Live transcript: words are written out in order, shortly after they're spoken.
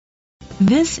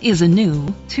This is a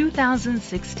new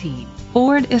 2016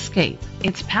 Ford Escape.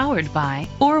 It's powered by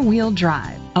four-wheel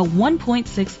drive, a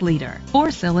 1.6-liter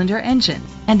four-cylinder engine,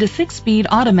 and a 6-speed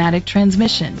automatic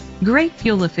transmission. Great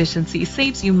fuel efficiency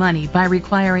saves you money by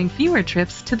requiring fewer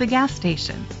trips to the gas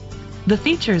station. The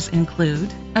features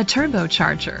include a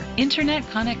turbocharger, internet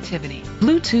connectivity,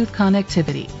 Bluetooth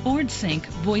connectivity, Ford Sync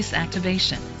voice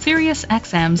activation, Sirius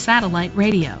XM satellite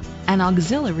radio, an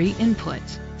auxiliary input,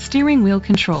 steering wheel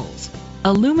controls,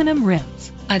 aluminum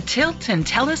rims, a tilt and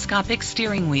telescopic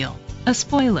steering wheel, a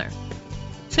spoiler.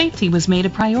 Safety was made a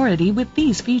priority with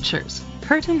these features: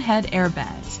 curtain head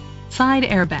airbags, side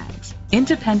airbags,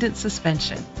 independent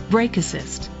suspension, brake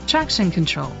assist, traction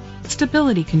control,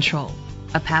 stability control,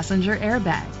 a passenger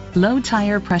airbag, low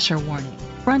tire pressure warning,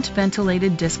 front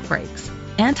ventilated disc brakes,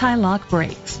 anti-lock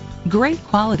brakes. Great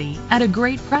quality at a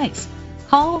great price.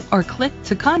 Call or click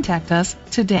to contact us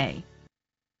today.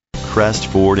 Crest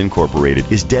Ford Incorporated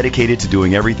is dedicated to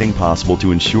doing everything possible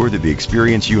to ensure that the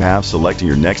experience you have selecting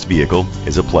your next vehicle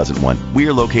is a pleasant one. We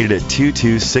are located at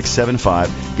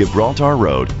 22675 Gibraltar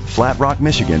Road, Flat Rock,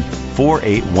 Michigan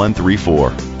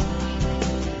 48134.